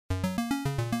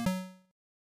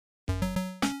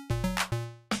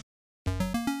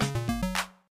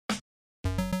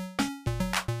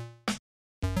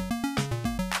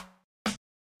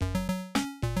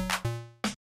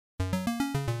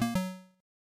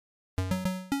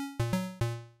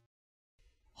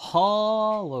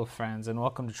Hello, friends, and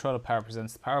welcome to Turtle Power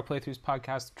Presents the Power Playthroughs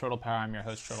podcast. Turtle Power, I'm your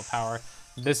host, Turtle Power.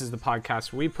 This is the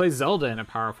podcast where we play Zelda in a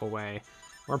powerful way.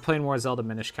 We're playing more Zelda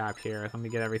Minish Cap here. Let me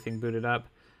get everything booted up.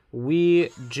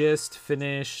 We just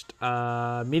finished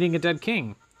meeting a dead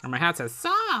king. And my hat says,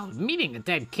 So, meeting a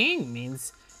dead king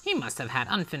means he must have had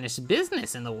unfinished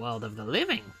business in the world of the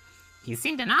living. He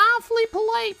seemed an awfully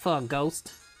polite for a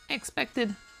ghost.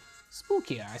 Expected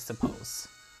spookier, I suppose.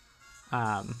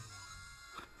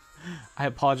 I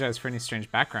apologize for any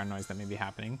strange background noise that may be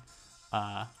happening.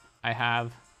 I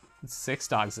have 6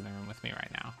 dogs in the room with me right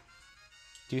now.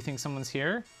 Do you think someone's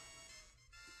here?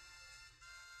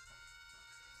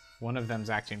 One of them's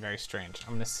acting very strange.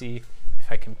 I'm gonna see if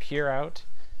I can peer out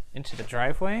into the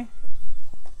driveway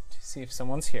to see if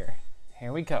someone's here.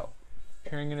 Here we go.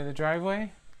 Peering into the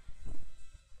driveway.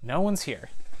 No one's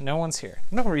here. No one's here.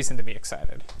 No reason to be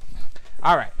excited.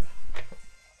 All right.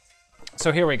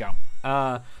 So here we go.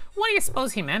 What do you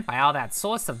suppose he meant by all that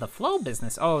source of the flow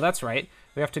business? Oh, that's right.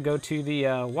 We have to go to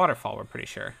the waterfall, we're pretty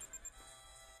sure.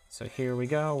 So here we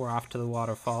go. We're off to the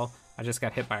waterfall. I just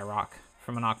got hit by a rock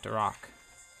from an Octorok.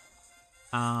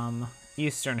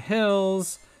 Eastern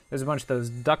Hills. There's a bunch of those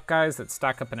duck guys that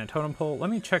stack up in a totem pole. Let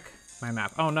me check my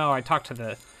map. Oh no, I talked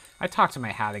to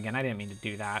my hat again. I didn't mean to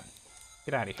do that.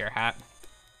 Get out of here, hat.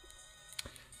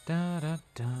 Da da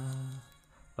da.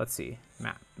 Let's see.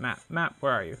 Map.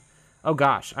 Where are you? Oh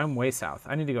gosh, I'm way south.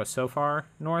 I need to go so far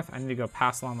north. I need to go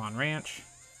past Lon Ranch.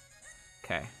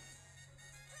 Okay.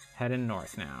 Heading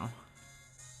north now.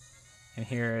 And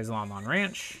here is Lon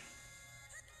Ranch.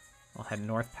 I'll head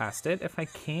north past it if I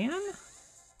can.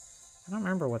 I don't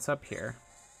remember what's up here.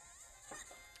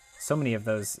 So many of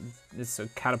those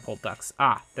catapult ducks.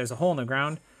 Ah, there's a hole in the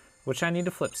ground, which I need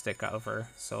to flip stick over.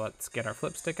 So let's get our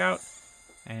flip stick out.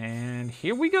 And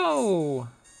here we go.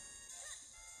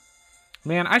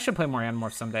 Man, I should play more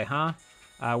Animorphs someday, huh?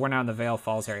 We're now in the Vale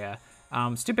Falls area.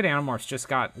 Stupid Animorphs just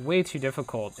got way too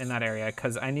difficult in that area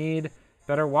because I need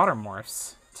better water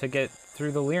morphs to get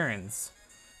through the Lyrans.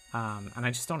 And I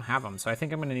just don't have them, so I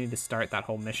think I'm going to need to start that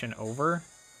whole mission over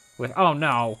with... Oh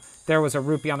no, there was a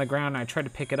rupee on the ground and I tried to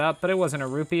pick it up, but it wasn't a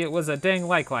rupee, it was a dang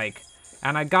like.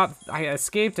 And I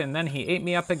escaped and then he ate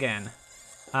me up again.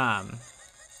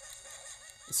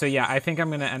 So yeah, I think I'm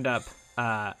going to end up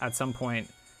at some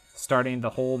point starting the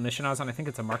whole mission I was on. I think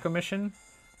it's a Marco mission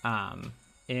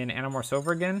in Animorphs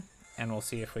over again, and we'll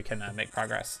see if we can make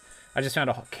progress. I just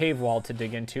found a cave wall to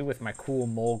dig into with my cool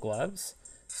mole gloves.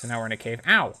 So now we're in a cave.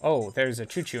 Ow! Oh, there's a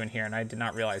Choo-Choo in here, and I did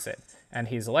not realize it. And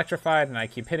he's electrified, and I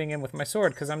keep hitting him with my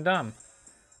sword because I'm dumb.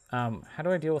 How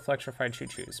do I deal with electrified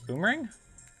Choo-Choos? Boomerang?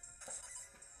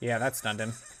 Yeah, that stunned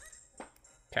him.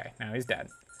 Okay, now he's dead.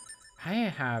 I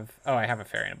have a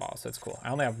fairy and a ball, so it's cool.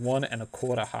 I only have 1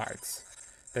 1/4 hearts.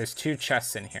 There's 2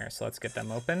 chests in here, so let's get them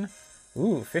open.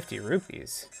 Ooh, 50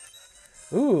 rupees.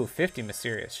 Ooh, 50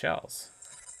 mysterious shells.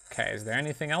 Okay, is there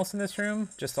anything else in this room?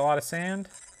 Just a lot of sand?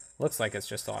 Looks like it's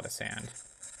just a lot of sand.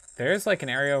 There's like an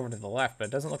area over to the left, but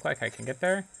it doesn't look like I can get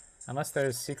there. Unless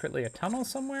there's secretly a tunnel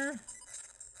somewhere?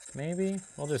 Maybe?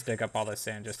 We'll just dig up all this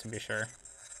sand just to be sure.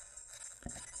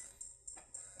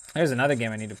 There's another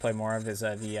game I need to play more of, is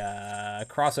the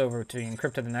crossover between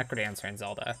Crypt of the Necrodancer and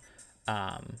Zelda.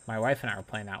 My wife and I were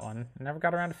playing that one. I never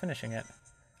got around to finishing it.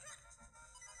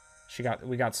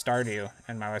 We got Stardew,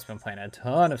 and my wife's been playing a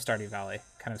ton of Stardew Valley.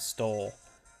 Kind of stole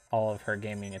all of her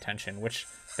gaming attention, which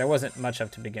there wasn't much of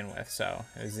to begin with, so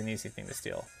it was an easy thing to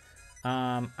steal.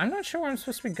 I'm not sure where I'm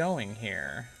supposed to be going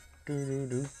here. I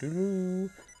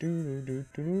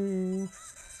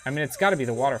mean, it's got to be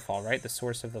the waterfall, right? The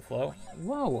source of the flow.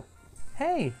 Whoa.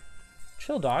 Hey.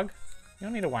 Chill, dog. You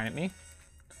don't need to whine at me.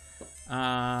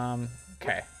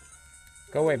 Okay.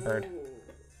 Go away, bird.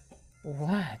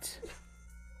 What?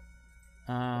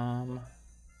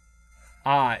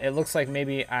 It looks like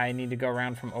maybe I need to go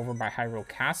around from over by Hyrule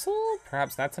Castle?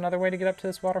 Perhaps that's another way to get up to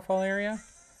this waterfall area?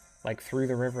 Like through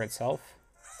the river itself?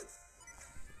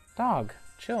 Dog,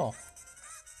 chill.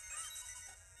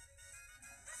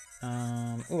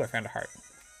 Ooh, I found a heart.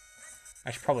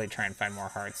 I should probably try and find more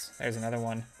hearts. There's another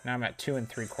one. Now I'm at 2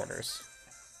 3/4.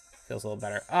 Feels a little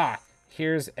better.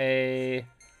 Here's a,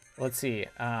 let's see,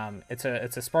 it's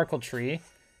a sparkle tree.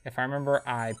 If I remember,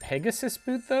 I Pegasus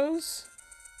boot those.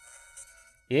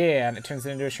 Yeah, and it turns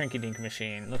it into a Shrinky Dink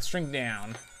machine. Let's shrink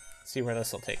down. See where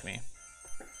this will take me.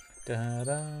 Da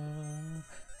da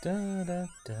da da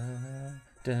da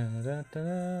da da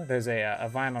da. There's a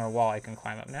vine on a wall I can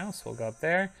climb up now, so we'll go up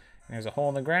there. And there's a hole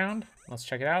in the ground. Let's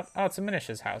check it out. Oh, it's a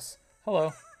Minish's house.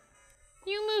 Hello.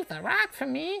 You moved the rock for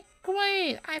me?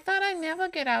 Great, I thought I'd never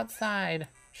get outside.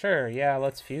 Sure, yeah,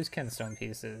 let's fuse Kenstone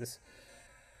pieces.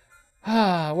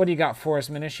 What do you got for us,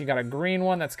 Minish? You got a green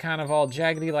one that's kind of all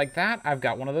jaggedy like that? I've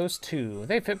got one of those too.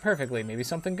 They fit perfectly. Maybe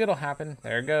something good will happen.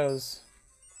 There it goes.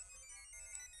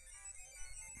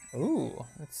 Ooh,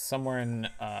 it's somewhere in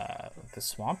the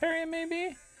swamp area,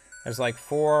 maybe? There's like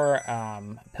 4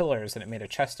 pillars, and it made a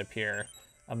chest appear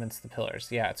amidst the pillars.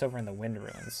 Yeah, it's over in the Wind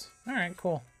Ruins. All right,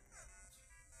 cool.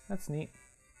 That's neat.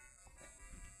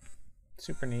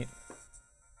 Super neat.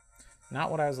 Not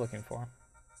what I was looking for.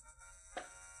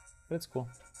 But it's cool.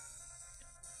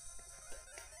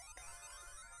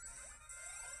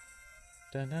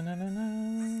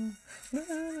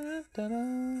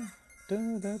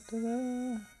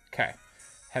 Okay,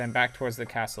 heading back towards the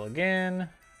castle again.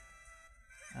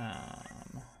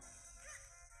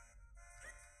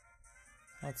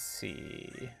 Let's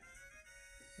see.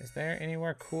 Is there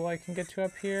anywhere cool I can get to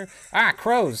up here? Ah,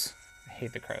 crows! I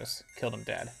hate the crows. Killed them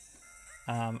dead.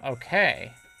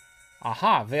 Okay.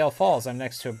 Aha, Vale Falls. I'm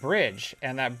next to a bridge,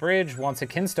 and that bridge wants a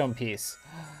kinstone piece.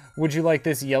 Would you like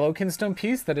this yellow kinstone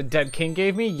piece that a dead king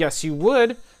gave me? Yes, you would.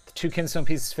 The 2 kinstone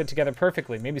pieces fit together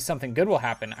perfectly. Maybe something good will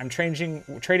happen. I'm trading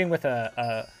with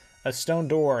a stone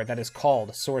door that is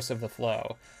called Source of the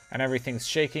Flow, and everything's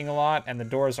shaking a lot, and the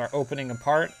doors are opening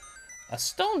apart. A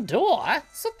stone door?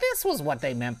 So this was what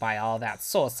they meant by all that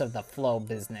Source of the Flow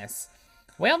business.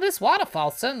 Well, this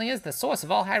waterfall certainly is the source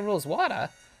of all Hyrule's water.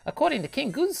 According to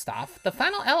King Gustav, the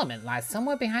final element lies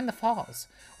somewhere behind the falls.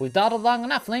 We've dawdled long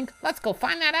enough, Link. Let's go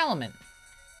find that element.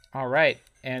 All right,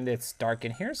 and it's dark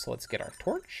in here, so let's get our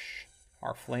torch,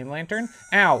 our flame lantern.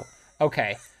 Ow!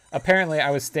 Okay, apparently I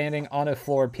was standing on a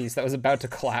floor piece that was about to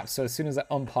collapse, so as soon as I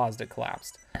unpaused, it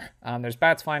collapsed. There's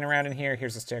bats flying around in here.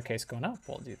 Here's a staircase going up.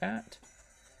 We'll do that.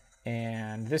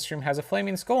 And this room has a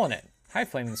flaming skull in it. Hi,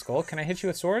 flaming skull. Can I hit you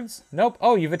with swords? Nope.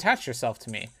 Oh, you've attached yourself to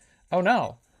me. Oh,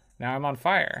 no. Now I'm on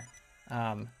fire.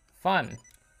 Fun.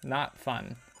 Not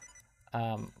fun.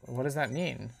 What does that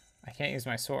mean? I can't use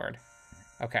my sword.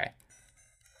 Okay.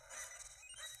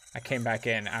 I came back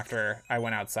in after I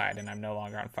went outside, and I'm no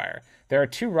longer on fire. There are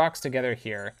 2 rocks together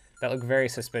here that look very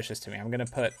suspicious to me. I'm going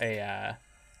to put a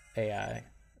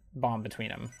bomb between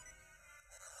them.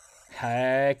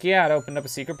 Heck yeah, it opened up a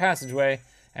secret passageway.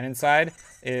 And inside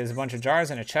is a bunch of jars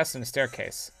and a chest and a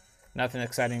staircase. Nothing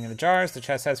exciting in the jars. The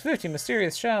chest has 50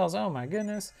 mysterious shells. Oh my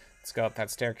goodness. Let's go up that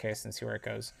staircase and see where it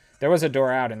goes. There was a door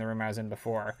out in the room I was in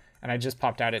before, and I just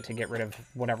popped out it to get rid of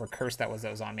whatever curse that was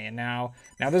on me. And now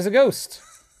there's a ghost.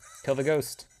 Kill the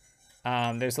ghost.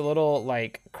 There's a little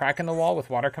like crack in the wall with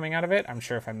water coming out of it. I'm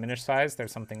sure if I'm Minish size,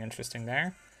 there's something interesting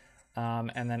there.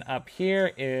 And then up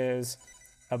here is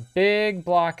a big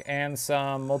block and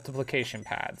some multiplication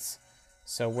pads.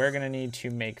 So we're gonna need to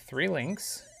make 3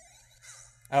 links.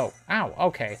 Oh, ow,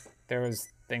 okay. There was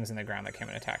things in the ground that came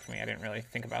and attacked me. I didn't really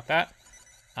think about that.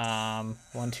 1,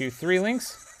 2, 3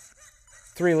 links.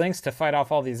 3 links to fight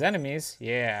off all these enemies.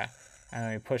 Yeah. And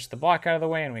then we push the block out of the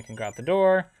way and we can go out the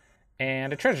door.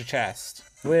 And a treasure chest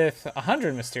with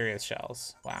 100 mysterious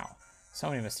shells. Wow. So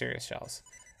many mysterious shells.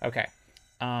 Okay.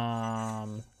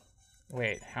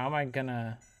 Wait, how am I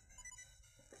gonna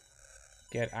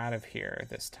get out of here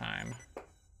this time?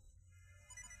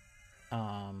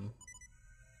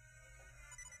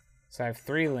 So I have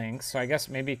 3 links, so I guess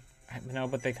maybe, no,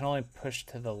 but they can only push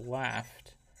to the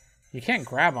left. You can't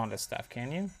grab onto stuff,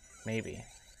 can you? Maybe.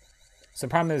 So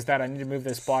the problem is that I need to move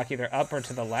this block either up or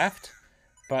to the left,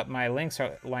 but my links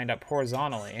are lined up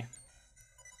horizontally.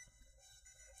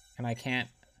 And I can't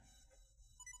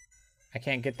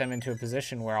get them into a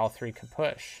position where all 3 could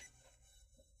push.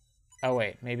 Oh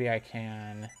wait, maybe I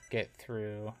can get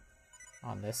through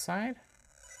on this side?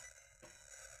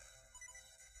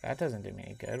 That doesn't do me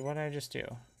any good. What did I just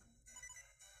do?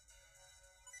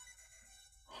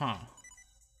 Huh.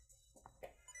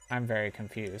 I'm very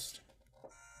confused.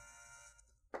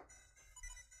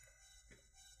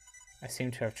 I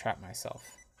seem to have trapped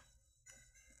myself.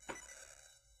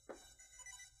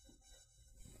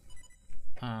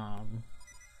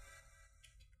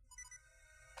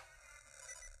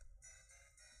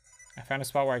 I found a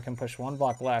spot where I can push 1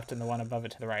 block left and the one above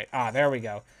it to the right. Ah, there we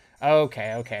go.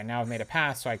 Okay, okay. Now I've made a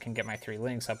path so I can get my 3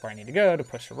 links up where I need to go to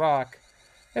push a rock.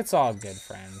 It's all good,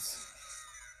 friends.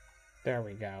 There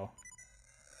we go.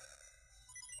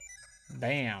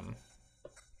 Bam.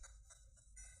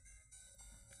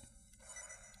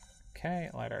 Okay,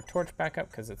 light our torch back up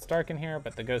because it's dark in here,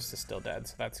 but the ghost is still dead,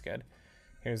 so that's good.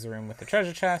 Here's the room with the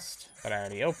treasure chest, but I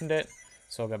already opened it,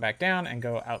 so we'll go back down and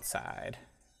go outside.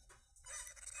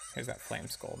 Here's that flame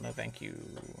skull. No, thank you.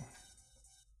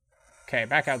 Okay,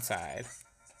 back outside.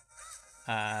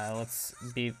 Let's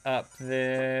beat up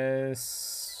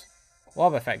this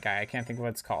Wobbuffet guy. I can't think of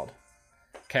what it's called.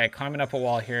 Okay, climbing up a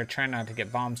wall here, trying not to get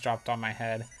bombs dropped on my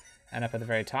head. And up at the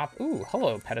very top, ooh,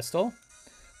 hello, pedestal.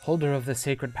 Holder of the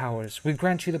sacred powers, we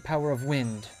grant you the power of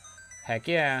wind. Heck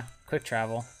yeah, quick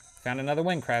travel. Found another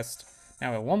wind crest. Now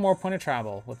we have one more point of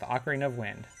travel with the Ocarina of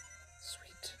Wind.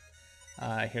 Sweet.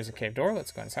 Here's a cave door,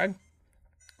 let's go inside.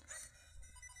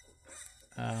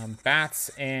 Bats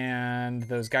and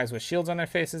those guys with shields on their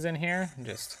faces in here.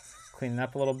 Just cleaning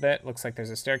up a little bit. Looks like there's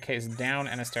a staircase down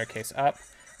and a staircase up.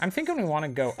 I'm thinking we want to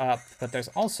go up, but there's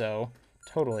also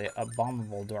totally a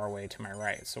bombable doorway to my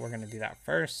right. So we're going to do that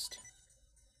first.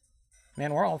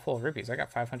 Man, we're all full of rupees. I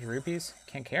got 500 rupees.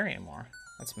 Can't carry anymore.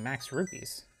 That's max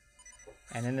rupees.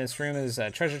 And in this room is a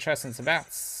treasure chest and some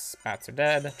bats. Bats are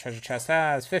dead. Treasure chest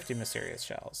has 50 mysterious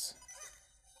shells.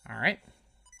 All right.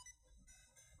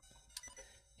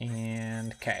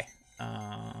 And, okay.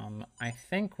 I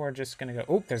think we're just going to go...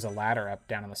 Oh, there's a ladder up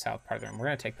down in the south part of the room. We're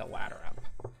going to take the ladder up.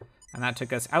 And that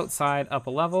took us outside, up a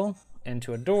level,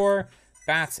 into a door,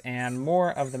 bats, and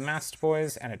more of the masked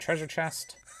boys, and a treasure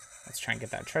chest. Let's try and get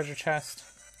that treasure chest.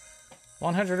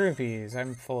 100 rupees.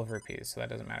 I'm full of rupees, so that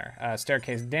doesn't matter.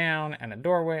 Staircase down and a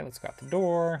doorway. Let's go out the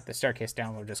door. The staircase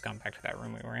down, we've just gone back to that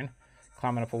room we were in.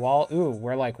 Climbing up a wall. Ooh,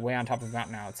 we're like way on top of the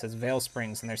mountain now. It says Vale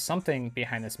Springs, and there's something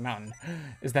behind this mountain.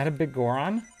 Is that a big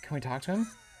Goron? Can we talk to him?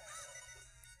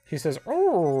 He says,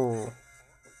 oh.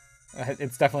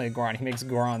 It's definitely a Goron. He makes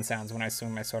Goron sounds when I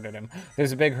swing my sword at him.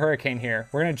 There's a big hurricane here.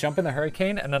 We're going to jump in the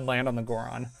hurricane and then land on the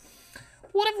Goron.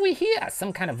 What have we here?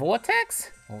 Some kind of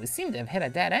vortex? Well, we seem to have hit a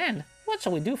dead end. What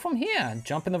shall we do from here?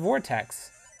 Jump in the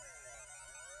vortex.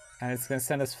 And it's going to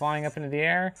send us flying up into the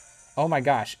air. Oh my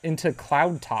gosh, into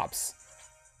cloud tops.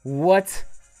 What?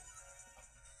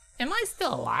 Am I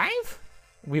still alive?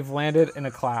 We've landed in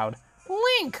a cloud.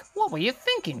 Link, what were you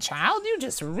thinking, child? You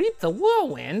just reaped the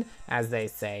whirlwind, as they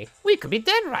say. We could be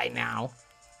dead right now.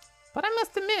 But I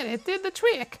must admit, it did the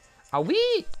trick. Are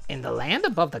we in the land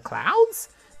above the clouds?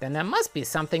 Then there must be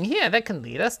something here that can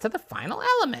lead us to the final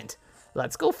element.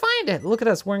 Let's go find it. Look at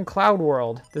us, we're in Cloud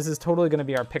World. This is totally gonna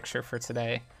be our picture for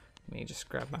today. Let me just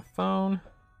grab my phone.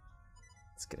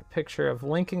 Let's get a picture of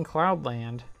Link in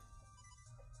Cloudland.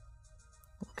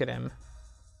 Look at him.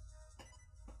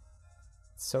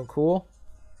 So cool.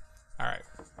 All right.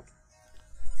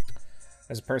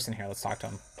 There's a person here, let's talk to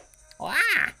him. Wow,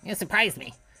 you surprised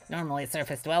me. Normally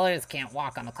surface dwellers can't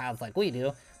walk on the clouds like we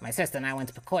do. My sister and I went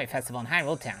to Pokoi Festival in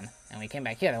Hyrule Town, and we came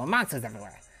back here, there were monsters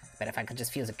everywhere. Bet if I could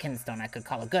just fuse a kinstone, I could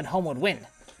call a good homeward wind.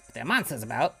 But there are monsters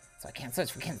about, so I can't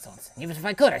search for kinstones. Even if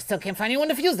I could, I still can't find anyone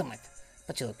to fuse them with.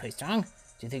 But you look pretty strong.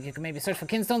 Do you think you could maybe search for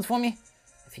kinstones for me?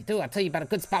 If you do, I'll tell you about a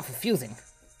good spot for fusing.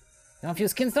 You want to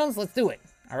fuse kinstones? Let's do it.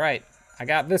 All right, I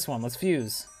got this one. Let's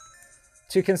fuse.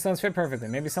 2 kinstones fit perfectly.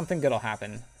 Maybe something good will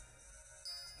happen.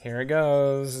 Here it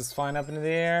goes. It's flying up into the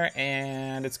air,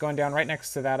 and it's going down right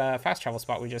next to that fast travel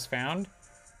spot we just found.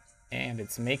 And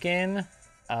it's making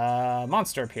a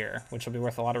monster appear, which will be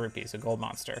worth a lot of rupees, a gold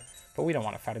monster. But we don't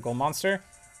want to fight a gold monster.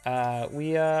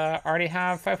 We already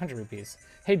have 500 rupees.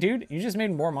 Hey, dude, you just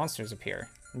made more monsters appear.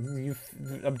 You've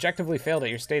objectively failed at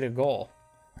your stated goal.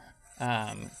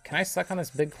 Can I suck on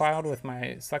this big cloud with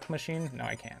my suck machine? No,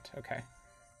 I can't. Okay.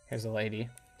 Here's a lady.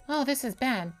 Oh, this is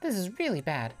bad. This is really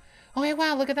bad. Oh, hey,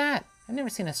 wow, look at that. I've never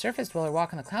seen a surface dweller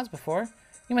walk on the clouds before.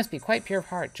 You must be quite pure of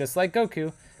heart. Just like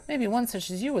Goku. Maybe one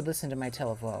such as you would listen to my tale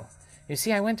of woe. You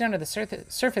see, I went down to the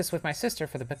surface with my sister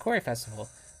for the Pokori Festival,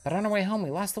 but on our way home we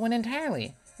lost the wind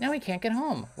entirely. Now we can't get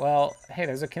home. Well, hey,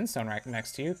 there's a kinstone right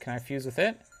next to you. Can I fuse with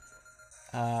it?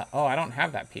 Oh, I don't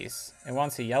have that piece. It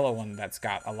wants a yellow one that's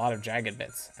got a lot of jagged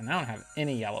bits, and I don't have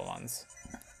any yellow ones.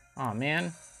 Aw,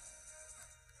 man.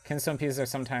 Kinstone pieces are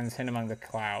sometimes hidden among the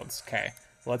clouds. Okay,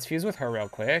 well, let's fuse with her real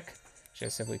quick.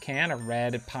 Just if we can, a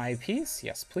red pie piece.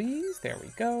 Yes, please. There we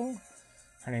go.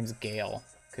 Her name's Gale,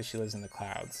 because she lives in the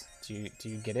clouds. Do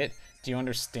you get it? Do you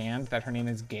understand that her name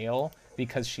is Gale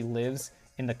because she lives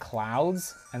in the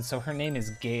clouds? And so her name is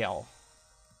Gale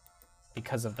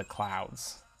because of the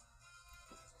clouds.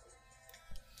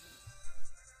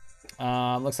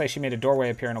 Looks like she made a doorway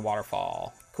appear in a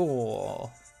waterfall.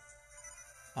 Cool.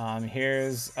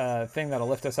 Here's a thing that'll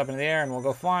lift us up into the air and we'll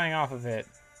go flying off of it.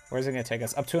 Where's it gonna take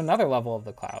us? Up to another level of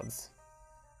the clouds.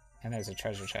 And there's a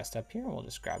treasure chest up here. We'll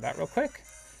just grab that real quick.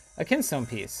 A kinstone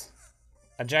piece.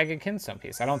 A jagged kinstone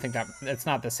piece. I don't think it's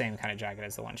not the same kind of jagged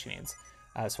as the one she needs.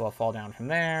 So we'll fall down from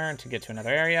there to get to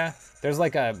another area. There's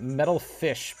like a metal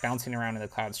fish bouncing around in the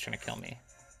clouds trying to kill me.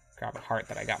 Grab a heart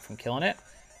that I got from killing it.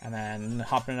 And then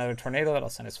hop in another tornado that'll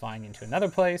send us flying into another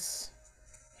place.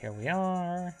 Here we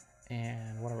are.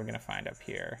 And what are we gonna find up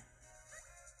here?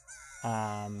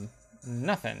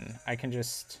 Nothing. I can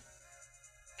just...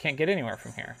 can't get anywhere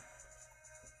from here.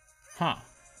 Huh.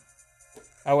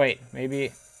 Oh, wait.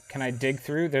 Maybe... Can I dig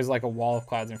through? There's like a wall of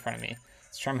clouds in front of me.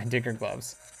 Let's try my digger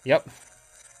gloves. Yep.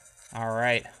 All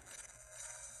right.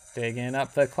 Digging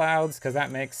up the clouds, because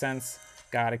that makes sense.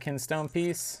 Got a kinstone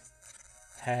piece.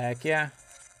 Heck yeah.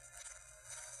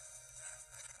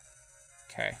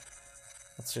 Okay.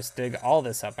 Let's just dig all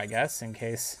this up, I guess, in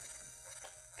case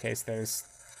there's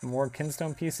more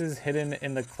kinstone pieces hidden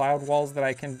in the cloud walls that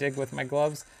I can dig with my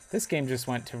gloves. This game just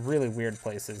went to really weird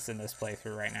places in this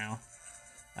playthrough right now.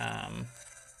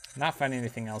 Not finding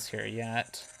anything else here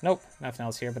yet. Nope, nothing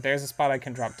else here, but there's a spot I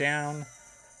can drop down.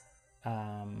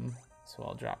 So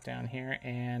I'll drop down here,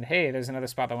 and hey, there's another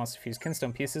spot that wants to fuse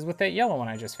kinstone pieces with that yellow one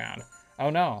I just found. Oh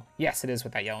no, yes, it is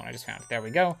with that yellow one I just found. There we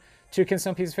go. 2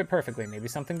 kinstone pieces fit perfectly. Maybe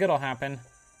something good will happen.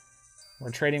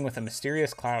 We're trading with a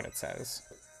mysterious cloud, it says.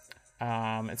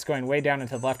 It's going way down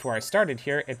into the left where I started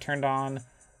here. It turned on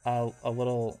a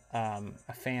little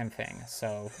a fan thing,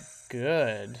 so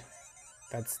good.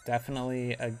 That's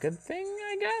definitely a good thing,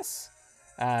 I guess.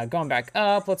 Going back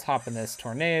up, let's hop in this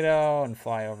tornado and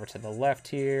fly over to the left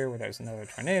here where there's another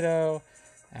tornado,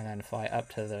 and then fly up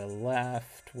to the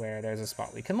left where there's a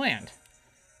spot we can land.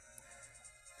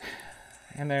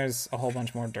 And there's a whole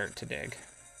bunch more dirt to dig,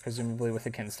 presumably with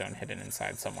a kinstone hidden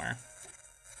inside somewhere.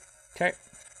 Okay,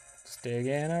 just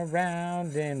digging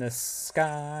around in the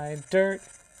sky, dirt,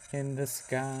 in the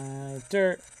sky,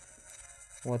 dirt.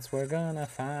 What's we're gonna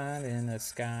find in the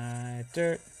sky,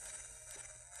 dirt?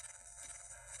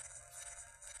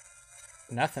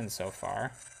 Nothing so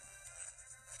far.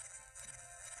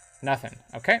 Nothing.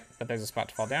 Okay, but there's a spot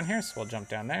to fall down here, so we'll jump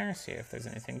down there, see if there's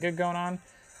anything good going on.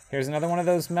 Here's another one of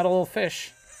those metal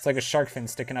fish. It's like a shark fin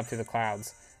sticking up through the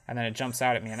clouds, and then it jumps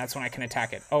out at me, and that's when I can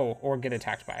attack it. Oh, or get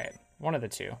attacked by it. One of the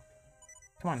two.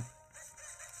 Come on.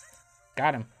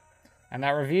 Got him. And that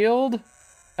revealed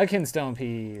a kinstone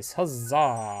piece.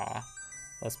 Huzzah!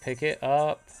 Let's pick it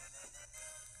up.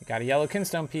 We got a yellow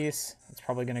kinstone piece. It's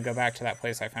probably going to go back to that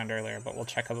place I found earlier, but we'll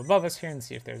check up above us here and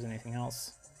see if there's anything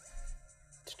else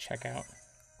to check out.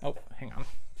 Oh, hang on.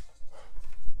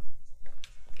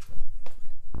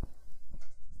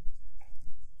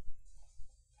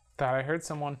 Thought I heard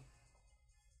someone.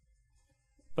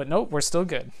 But nope, we're still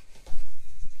good.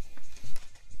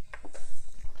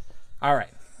 All right.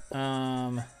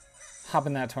 Hop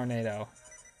in that tornado.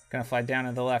 Gonna fly down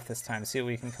to the left this time, see what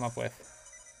we can come up with.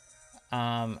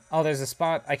 Oh, there's a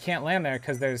spot. I can't land there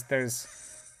because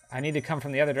I need to come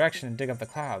from the other direction and dig up the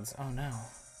clouds. Oh no.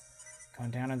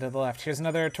 Going down into the left. Here's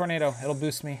another tornado. It'll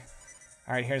boost me.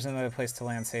 All right, here's another place to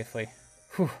land safely.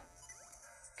 Whew.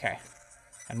 Okay.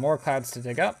 And more clouds to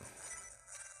dig up.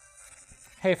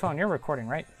 Hey, phone, you're recording,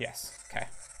 right? Yes. Okay.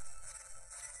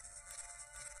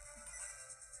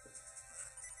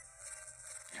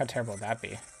 How terrible would that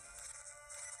be?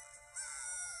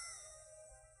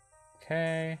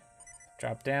 Okay.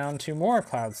 Drop down 2 more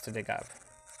clouds to dig up.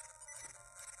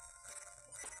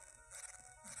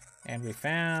 And we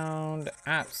found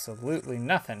absolutely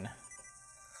nothing.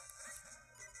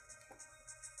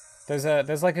 There's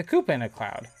like a Koopa in a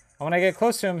cloud. And when I get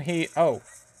close to him, oh,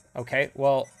 okay.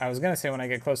 Well, I was gonna say when I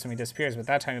get close to him, he disappears, but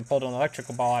that time he pulled an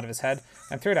electrical ball out of his head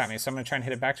and threw it at me. So I'm gonna try and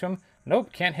hit it back to him.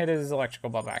 Nope, can't hit his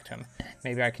electrical ball back to him.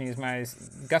 Maybe I can use my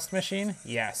gust machine?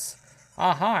 Yes.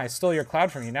 Aha, I stole your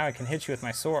cloud from you. Now I can hit you with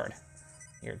my sword.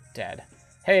 You're dead.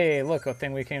 Hey, look, a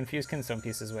thing we can infuse kinstone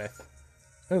pieces with.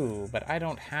 Ooh, but I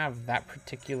don't have that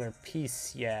particular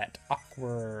piece yet.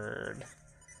 Awkward.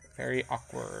 Very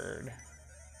awkward.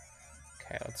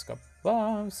 Okay, let's go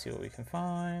above, see what we can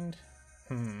find.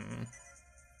 I'm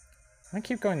gonna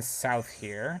keep going south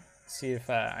here. See if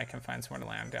I can find somewhere to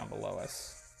land down below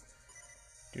us.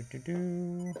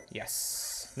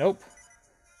 Yes. Nope.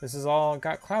 This is all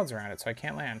got clouds around it, so I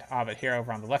can't land. Ah, but here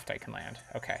over on the left I can land.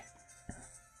 Okay.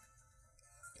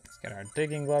 Let's get our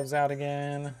digging gloves out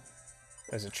again.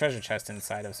 There's a treasure chest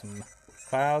inside of some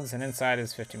clouds, and inside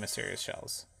is 50 mysterious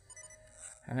shells.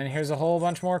 And then here's a whole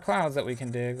bunch more clouds that we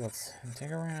can dig. Let's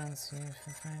dig around, see if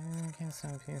we find any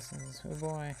kinstone pieces. Oh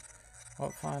boy,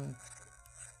 what fun.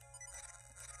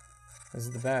 This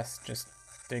is the best, just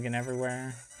digging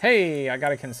everywhere. Hey, I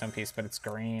got a kinstone piece, but it's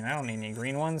green. I don't need any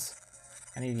green ones.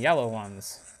 I need yellow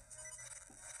ones.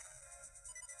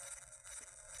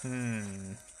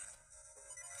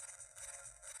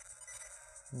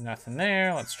 Nothing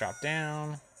there. Let's drop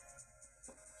down.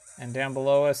 And down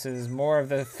below us is more of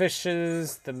the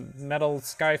fishes, the metal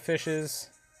sky fishes.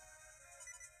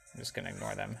 I'm just gonna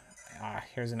ignore them. Ah,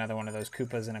 here's another one of those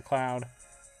Koopas in a cloud.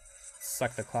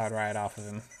 Suck the cloud right off of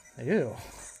him. Ew.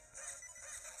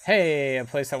 Hey, a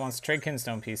place that wants to trade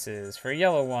kinstone pieces for a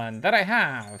yellow one that I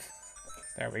have.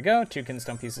 There we go. 2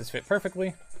 kinstone pieces fit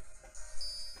perfectly.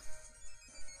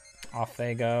 Off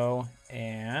they go,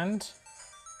 and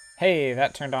hey,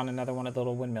 that turned on another one of the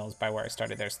little windmills by where I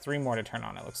started. There's 3 more to turn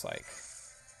on, it looks like.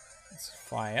 Let's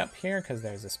fly up here, because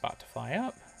there's a spot to fly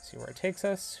up. See where it takes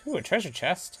us. Ooh, a treasure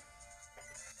chest.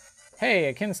 Hey,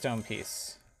 a kinstone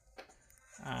piece.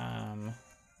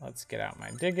 Let's get out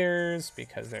my diggers,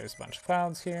 because there's a bunch of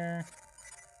clouds here.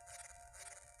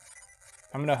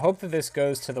 I'm going to hope that this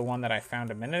goes to the one that I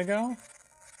found a minute ago.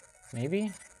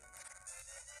 Maybe?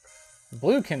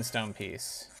 Blue kinstone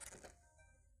piece.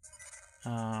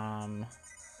 I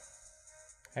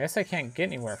guess I can't get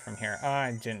anywhere from here. Oh,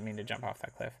 I didn't mean to jump off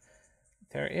that cliff.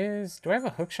 There is... Do I have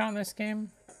a hookshot in this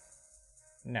game?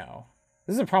 No.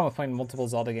 This is a problem with playing multiple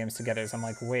Zelda games together, is I'm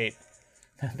like, wait,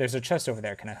 there's a chest over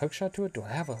there. Can I hookshot to it? Do I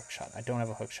have a hookshot? I don't have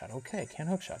a hookshot. Okay, can't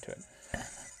hookshot to it.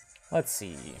 Let's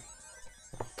see.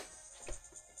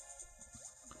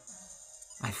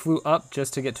 I flew up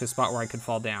just to get to a spot where I could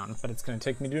fall down, but it's going to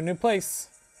take me to a new place.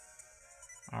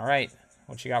 All right,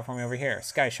 what you got for me over here?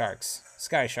 Sky sharks.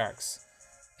 Sky sharks.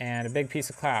 And a big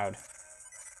piece of cloud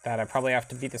that I probably have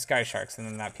to beat the sky sharks, and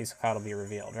then that piece of cloud will be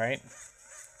revealed, right?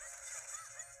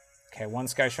 Okay, 1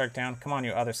 sky shark down. Come on,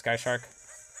 you other sky shark.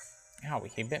 Ow,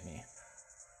 he bit me.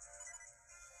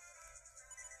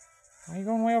 Why are you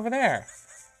going way over there?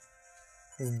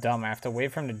 This is dumb. I have to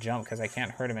wait for him to jump because I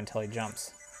can't hurt him until he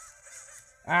jumps.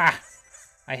 Ah!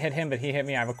 I hit him, but he hit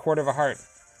me. I have a 1/4 of a heart.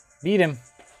 Beat him.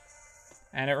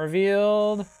 And it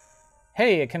revealed...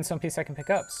 Hey, a kinstone piece I can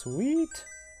pick up. Sweet.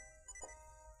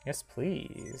 Yes,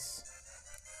 please.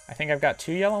 I think I've got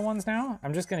 2 yellow ones now.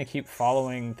 I'm just going to keep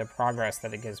following the progress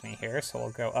that it gives me here. So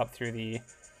we'll go up through the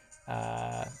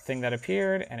thing that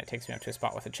appeared, and it takes me up to a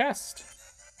spot with a chest.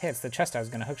 Hey, it's the chest I was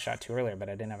going to hookshot to earlier, but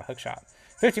I didn't have a hookshot.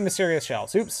 50 mysterious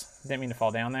shells. Oops, didn't mean to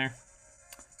fall down there.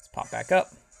 Let's pop back up,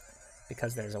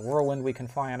 because there's a whirlwind we can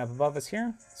fly on up above us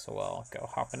here. So we'll go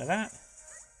hop into that.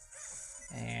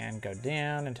 And go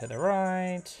down and to the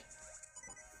right.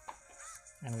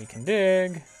 And we can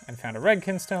dig. And found a red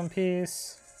kinstone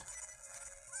piece.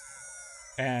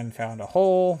 And found a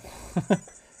hole.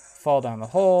 Fall down the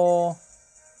hole.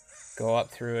 Go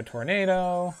up through a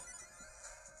tornado.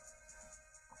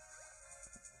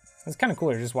 It's kind of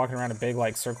cool. You're just walking around a big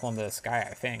like circle into the sky,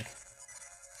 I think.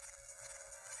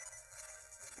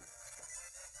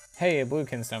 Hey, a blue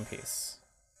kinstone piece.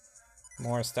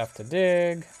 More stuff to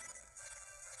dig.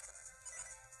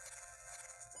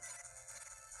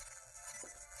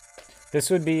 This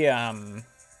would be,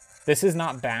 this is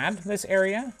not bad, this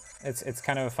area. It's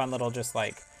kind of a fun little just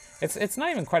like, it's not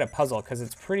even quite a puzzle because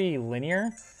it's pretty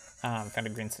linear. Found a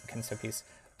green kinstone piece.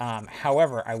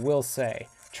 However, I will say,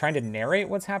 trying to narrate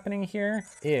what's happening here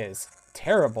is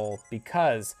terrible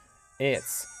because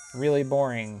it's really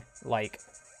boring, like,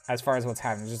 as far as what's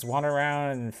happening. Just wander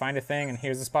around and find a thing, and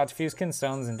here's a spot to fuse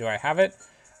kinstones, and do I have it?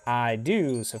 I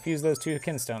do, so fuse those 2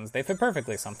 kinstones. They fit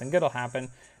perfectly, something good will happen,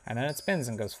 and then it spins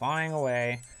and goes flying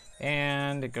away,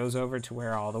 and it goes over to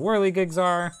where all the whirligigs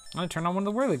are. I'm gonna turn on one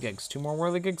of the whirligigs, 2 more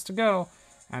whirligigs to go,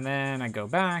 and then I go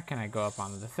back, and I go up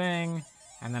onto the thing,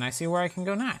 and then I see where I can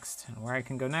go next. And where I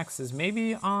can go next is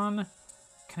maybe on...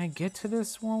 Can I get to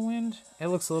this whirlwind? It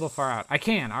looks a little far out. I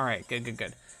can, all right, good, good,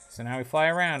 good. So now we fly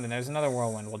around, and there's another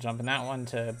whirlwind. We'll jump in that one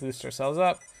to boost ourselves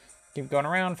up. Keep going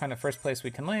around, find the first place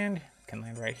we can land. Can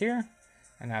land right here.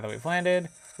 And now that we've landed,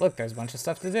 look, there's a bunch of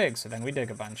stuff to dig. So then we dig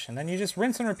a bunch. And then you just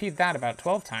rinse and repeat that about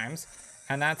 12 times.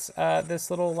 And that's this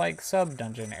little, like,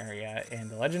 sub-dungeon area in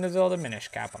The Legend of Zelda Minish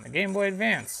Cap on the Game Boy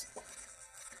Advance.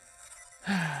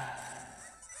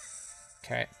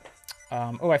 Okay.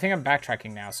 Oh, I think I'm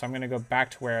backtracking now. So I'm going to go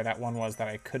back to where that one was that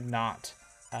I could not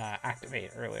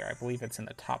activate earlier. I believe it's in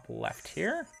the top left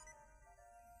here.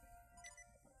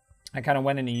 I kind of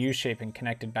went in a U shape and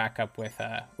connected back up with,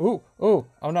 oh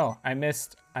no, I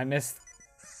missed,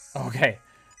 okay,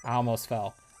 I almost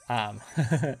fell. I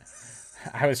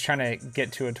was trying to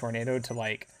get to a tornado to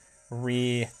like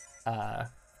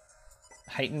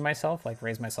heighten myself, like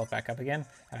raise myself back up again,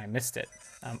 and I missed it.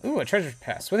 Ooh, a treasure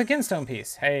chest with a kinstone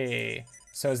piece. Hey,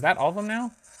 so is that all of them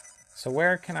now? So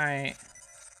where can I,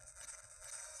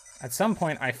 at some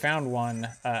point I found one,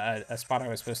 a spot I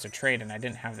was supposed to trade and I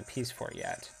didn't have the piece for it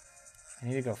yet. I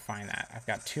need to go find that. I've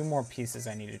got 2 more pieces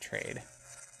I need to trade.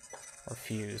 Or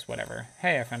fuse, whatever.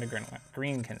 Hey, I found a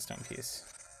green kinstone piece.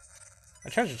 A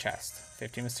treasure chest.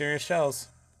 50 mysterious shells.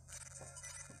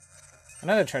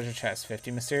 Another treasure chest.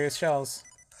 50 mysterious shells.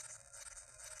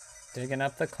 Digging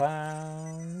up the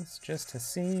clouds just to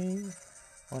see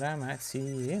what I might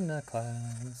see in the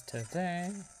clouds today.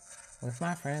 With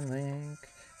my friend Link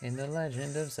in The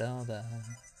Legend of Zelda.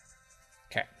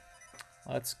 Okay.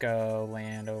 Let's go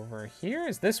land over here.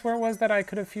 Is this where it was that I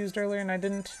could have fused earlier and I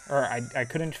didn't? Or I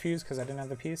couldn't fuse because I didn't have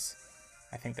the piece?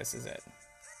 I think this is it.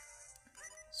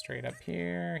 Straight up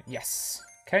here. Yes.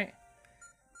 Okay.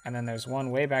 And then there's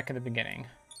one way back at the beginning.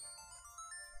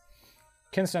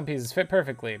 Kinstone pieces fit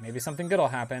perfectly. Maybe something good will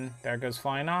happen. There it goes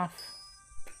flying off.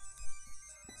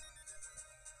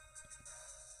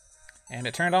 And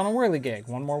it turned on a whirligig.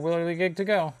 One more whirligig to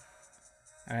go.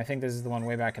 And I think this is the one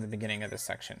way back in the beginning of this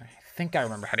section. I think I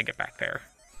remember how to get back there.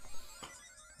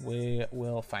 We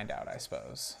will find out, I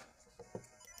suppose.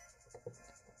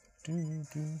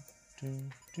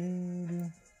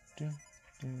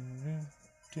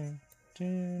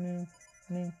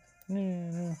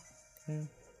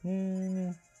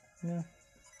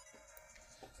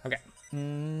 Okay.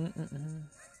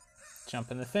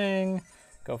 Jump in the thing.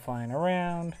 Go flying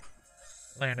around.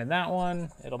 Landed that one.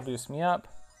 It'll boost me up.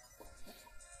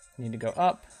 Need to go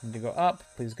up. Need to go up.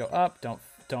 Please go up.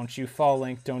 Don't you fall,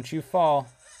 Link. Don't you fall.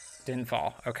 Didn't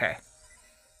fall. Okay.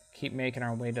 Keep making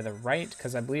our way to the right,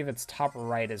 because I believe it's top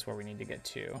right is where we need to get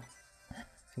to. I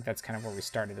think that's kind of where we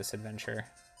started this adventure.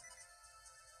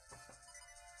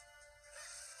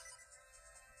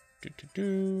 I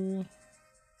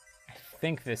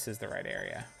think this is the right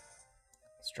area.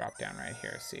 Let's drop down right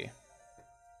here, see.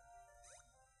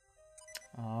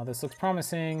 Oh, this looks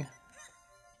promising.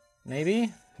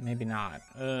 Maybe? Maybe not.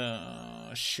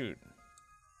 Shoot.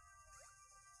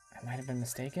 I might have been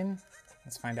mistaken.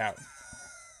 Let's find out.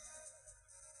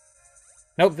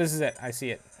 Nope, this is it. I see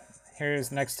it.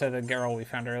 Here's next to the girl we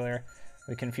found earlier.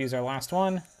 We can fuse our last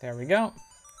one. There we go.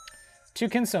 2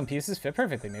 kinstone pieces fit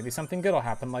perfectly. Maybe something good will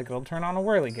happen, like it'll turn on a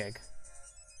whirligig.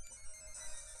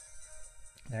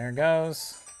 There it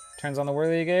goes. Turns on the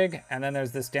whirligig, and then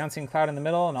there's this dancing cloud in the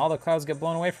middle, and all the clouds get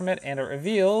blown away from it, and it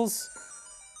reveals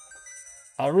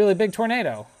a really big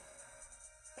tornado.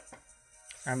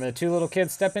 And the 2 little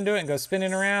kids step into it and go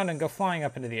spinning around and go flying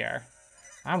up into the air.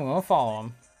 I'm gonna follow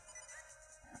them.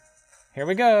 Here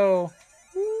we go.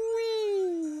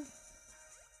 Whee!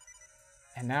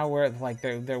 And now we're like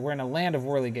we're in a land of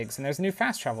whirligigs, and there's a new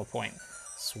fast travel point.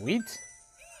 Sweet.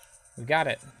 We got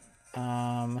it.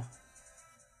 And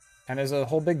there's a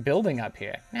whole big building up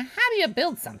here. Now, how do you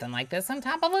build something like this on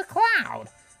top of a cloud?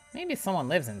 Maybe someone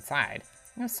lives inside.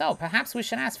 If so, perhaps we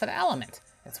should ask for the element.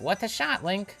 It's worth a shot,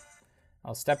 Link.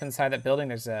 I'll step inside that building.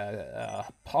 There's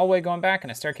a hallway going back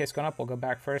and a staircase going up. We'll go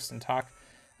back first and talk.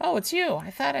 Oh, it's you.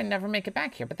 I thought I'd never make it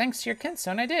back here, but thanks to your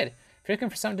kinstone, I did. If you're looking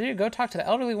for something to do, go talk to the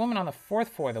elderly woman on the 4th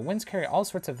floor. The winds carry all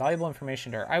sorts of valuable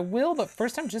information to her. I will, but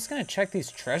first I'm just going to check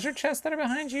these treasure chests that are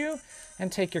behind you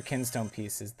and take your kinstone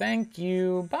pieces. Thank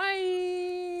you.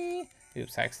 Bye.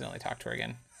 Oops, I accidentally talked to her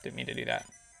again. Didn't mean to do that.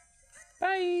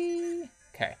 Bye.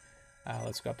 Okay,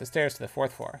 let's go up the stairs to the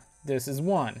 4th floor. This is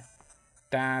 1.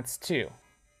 That's 2.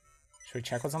 Should we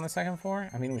check what's on the 2nd floor?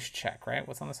 I mean, we should check, right?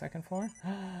 What's on the 2nd floor?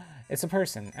 It's a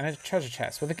person and a treasure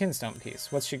chest with a kinstone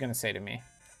piece. What's she going to say to me?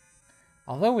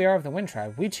 Although we are of the Wind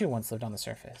Tribe, we too once lived on the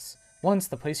surface. Once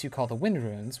the place you call the Wind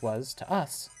Ruins was, to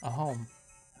us, a home.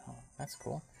 Oh, that's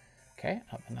cool. Okay,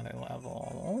 up another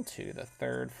level to the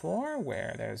 3rd floor,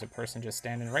 where there's a person just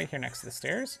standing right here next to the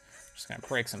stairs. Just going to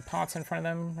break some pots in front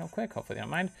of them real quick. Hopefully they don't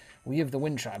mind. We of the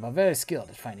Wind Tribe are very skilled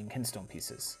at finding kinstone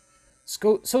pieces.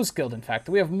 So skilled, in fact,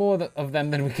 that we have more of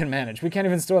them than we can manage. We can't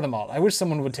even store them all. I wish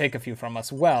someone would take a few from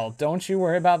us. Well, don't you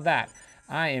worry about that.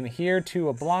 I am here to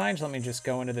oblige. Let me just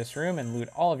go into this room and loot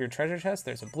all of your treasure chests.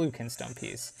 There's a blue kinstone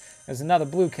piece. There's another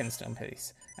blue kinstone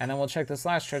piece. And then we'll check this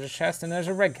last treasure chest, and there's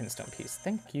a red kinstone piece.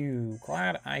 Thank you.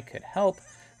 Glad I could help.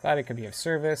 Glad I could be of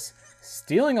service.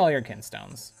 Stealing all your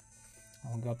kinstones.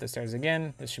 I'll go up the stairs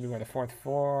again. This should be where the 4th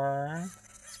floor.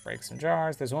 Let's break some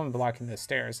jars. There's a woman blocking the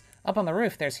stairs. Up on the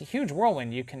roof, there's a huge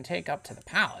whirlwind you can take up to the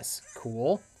palace.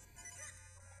 Cool.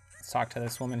 Let's talk to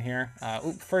this woman here.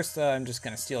 First, I'm just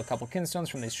going to steal a couple kinstones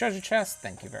from these treasure chests.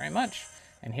 Thank you very much.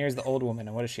 And here's the old woman,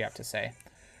 and what does she have to say?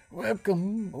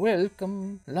 Welcome,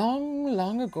 welcome. Long,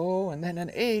 long ago, and then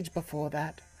an age before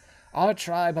that, our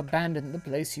tribe abandoned the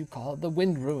place you call the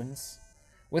Wind Ruins.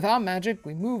 With our magic,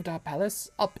 we moved our palace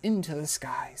up into the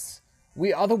skies.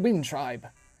 We are the Wind Tribe.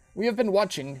 We have been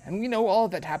watching, and we know all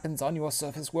that happens on your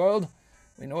surface world.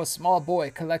 We know a small boy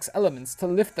collects elements to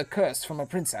lift the curse from a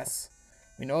princess.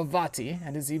 We know of Vaati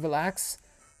and his evil acts.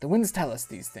 The winds tell us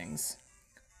these things.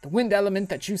 The wind element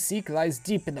that you seek lies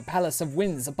deep in the Palace of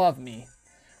Winds above me.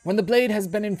 When the blade has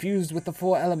been infused with the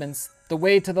 4 elements, the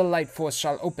way to the light force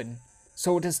shall open.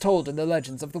 So it is told in the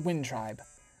legends of the Wind Tribe.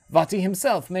 Vaati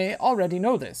himself may already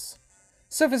know this.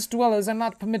 Surface dwellers are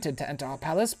not permitted to enter our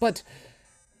palace, but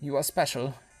you are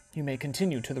special. You may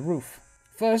continue to the roof.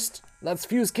 First, let's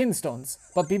fuse kinstones,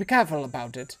 but be careful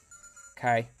about it.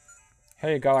 Okay.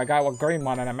 Here you go. I got a green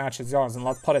one and it matches yours, and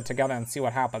let's put it together and see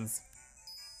what happens.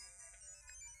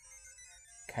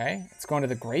 Okay. It's going to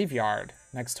the graveyard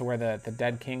next to where the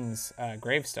dead king's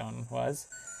gravestone was,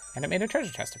 and it made a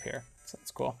treasure chest appear. So that's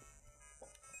cool.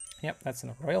 Yep, that's in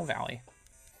the Royal Valley.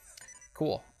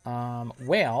 Cool.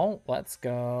 Well, let's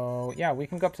go. Yeah, we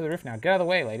can go up to the roof now. Get out of the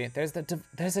way, lady. There's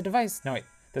a device. No, wait.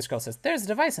 This girl says, there's a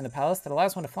device in the palace that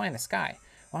allows one to fly in the sky.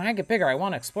 When I get bigger, I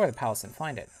want to explore the palace and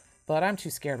find it. But I'm too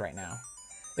scared right now.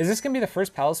 Is this going to be the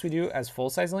first palace we do as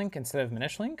full-size Link instead of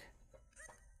Minish Link?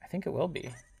 I think it will be.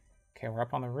 Okay, we're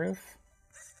up on the roof.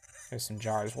 There's some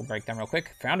jars. We'll break them real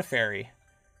quick. Found a fairy.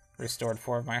 Restored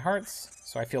 4 of my hearts,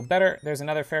 so I feel better. There's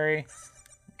another fairy.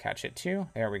 Catch it too.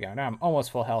 There we go. Now I'm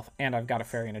almost full health, and I've got a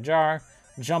fairy in a jar.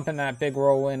 Jump in that big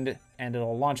whirlwind, and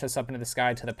it'll launch us up into the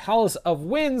sky to the Palace of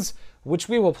Winds, which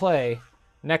we will play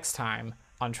next time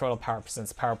on Troidal Power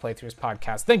Presents Power Playthroughs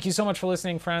podcast. Thank you so much for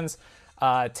listening, friends.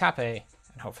 Tap A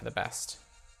and hope for the best.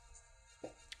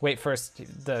 Wait, first,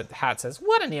 the hat says,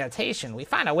 What an irritation. We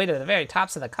find our way to the very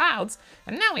tops of the clouds,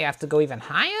 and now we have to go even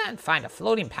higher and find a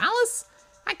floating palace?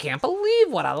 I can't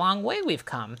believe what a long way we've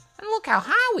come. And look how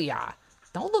high we are.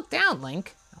 Don't look down,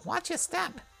 Link. Watch your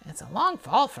step. It's a long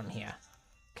fall from here.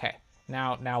 Okay,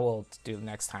 now we'll do the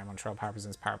next time on Troidal Power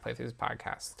Presents Power Playthroughs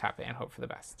podcast. Tap A and hope for the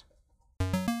best.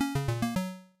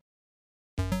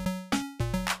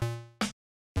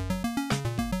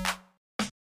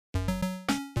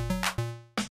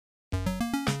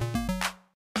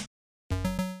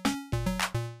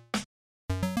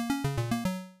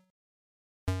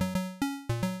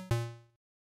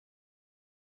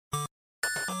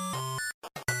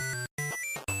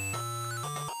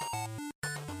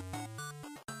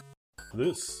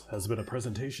 This has been a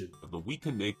presentation of the We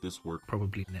Can Make This Work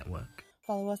Probably Network.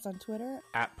 Follow us on Twitter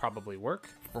At Probably Work.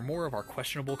 For more of our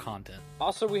questionable content.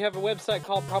 Also, we have a website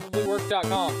called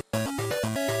probablywork.com.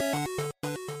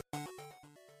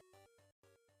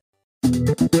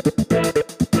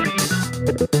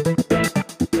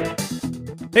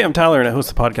 Hey, I'm Tyler, and I host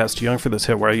the podcast Too Young for This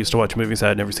Hit, where I used to watch movies I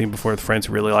had never seen before with friends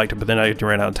who really liked it, but then I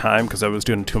ran out of time because I was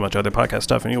doing too much other podcast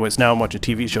stuff. Anyways, now I'm watching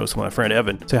TV shows with my friend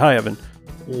Evan. Say hi, Evan.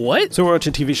 What? So we're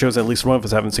watching TV shows at least one of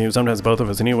us haven't seen, sometimes both of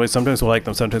us. Anyways, sometimes we like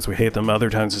them, sometimes we hate them, other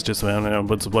times it's just, I don't know,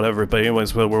 whatever. But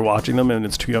anyways, we're watching them, and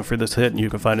it's Too Young for This Hit, and you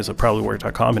can find us at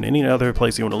probablywork.com and any other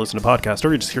place you want to listen to podcasts,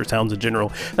 or you just hear sounds in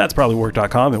general. That's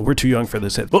probablywork.com, and we're Too Young for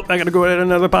This Hit. Oh, I gotta go edit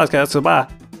another podcast, so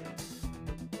bye.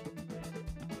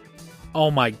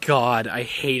 Oh my god, I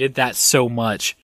hated that so much.